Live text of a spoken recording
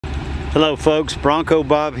Hello folks, Bronco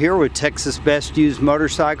Bob here with Texas Best Used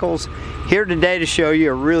Motorcycles. Here today to show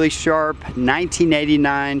you a really sharp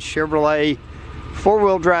 1989 Chevrolet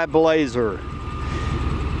four-wheel drive Blazer.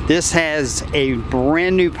 This has a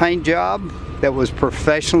brand new paint job that was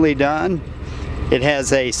professionally done. It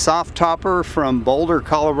has a soft topper from Boulder,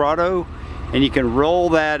 Colorado, and you can roll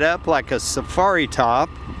that up like a safari top.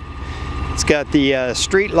 It's got the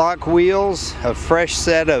street lock wheels, a fresh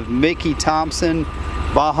set of Mickey Thompson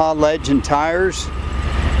Baja Legend tires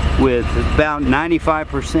with about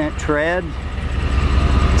 95% tread.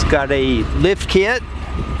 It's got a lift kit,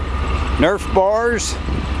 Nerf bars,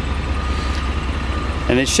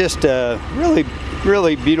 and it's just a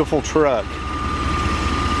really beautiful truck.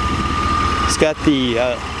 It's got the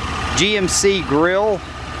GMC grille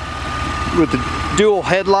with the dual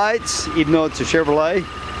headlights, even though it's a Chevrolet.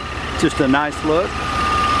 Just a nice look.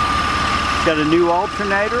 It's got a new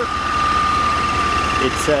alternator.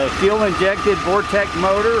 It's a fuel-injected Vortec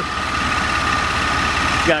motor.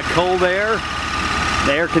 It's got cold air.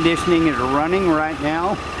 The air conditioning is running right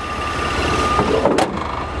now.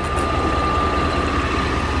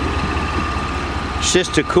 It's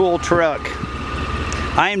just a cool truck.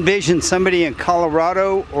 I envision somebody in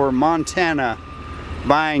Colorado or Montana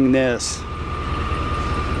buying this.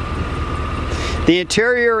 The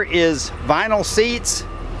interior is vinyl seats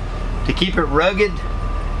to keep it rugged.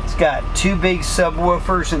 It's got two big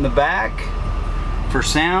subwoofers in the back for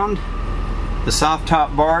sound, the soft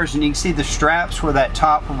top bars, and you can see the straps where that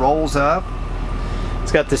top rolls up.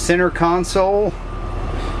 It's got the center console,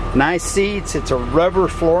 nice seats. It's a rubber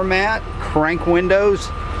floor mat, crank windows,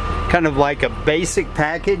 kind of like a basic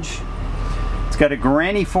package. It's got a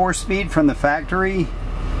Granny 4-speed from the factory.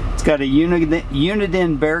 It's got a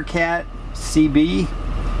Uniden Bearcat CB,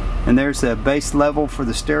 and there's a base level for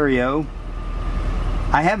the stereo.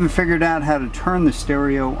 I haven't figured out how to turn the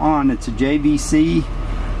stereo on. It's a JVC,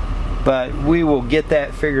 but we will get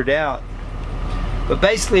that figured out. But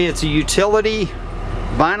basically it's a utility,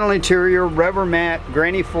 vinyl interior, rubber mat,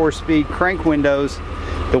 Granny 4-speed, crank windows,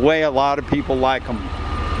 the way a lot of people like them.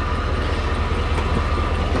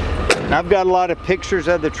 I've got a lot of pictures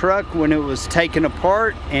of the truck when it was taken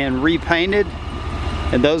apart and repainted,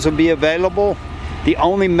 and those will be available. The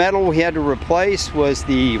only metal we had to replace was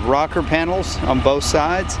the rocker panels on both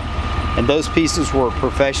sides, and those pieces were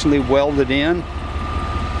professionally welded in.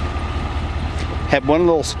 Had one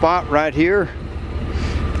little spot right here.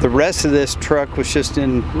 The rest of this truck was just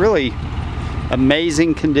in really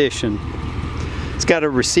amazing condition. It's got a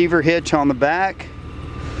receiver hitch on the back.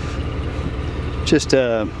 Just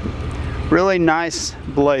a really nice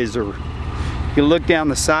Blazer. You can look down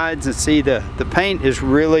the sides and see the paint is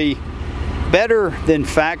really better than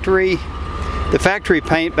factory. The factory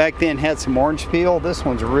paint back then had some orange peel. This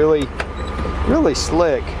one's really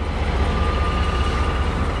slick.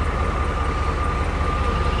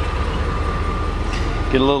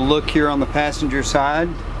 Get a little look here on the passenger side.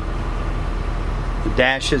 The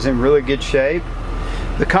dash is in really good shape.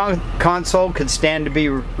 The console could stand to be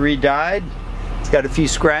re-dyed. It's got a few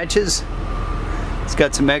scratches. It's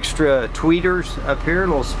got some extra tweeters up here,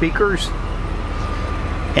 little speakers.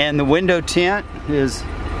 And the window tint is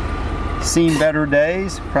seen better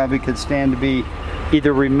days. Probably could stand to be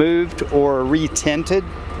either removed or re-tinted.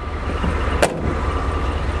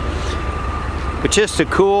 But just a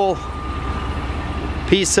cool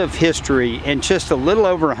piece of history, and just a little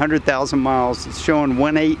over 100,000 miles. It's showing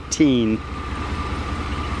 118.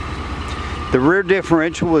 The rear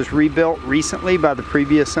differential was rebuilt recently by the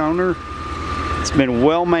previous owner. It's been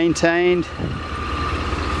well maintained.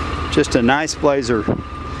 Just a nice Blazer.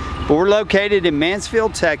 But we're located in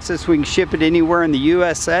Mansfield, Texas. We can ship it anywhere in the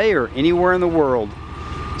USA or anywhere in the world.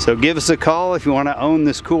 So give us a call if you want to own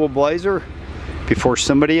this cool Blazer before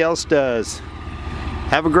somebody else does.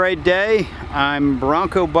 Have a great day. I'm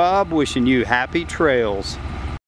Bronco Bob, wishing you happy trails.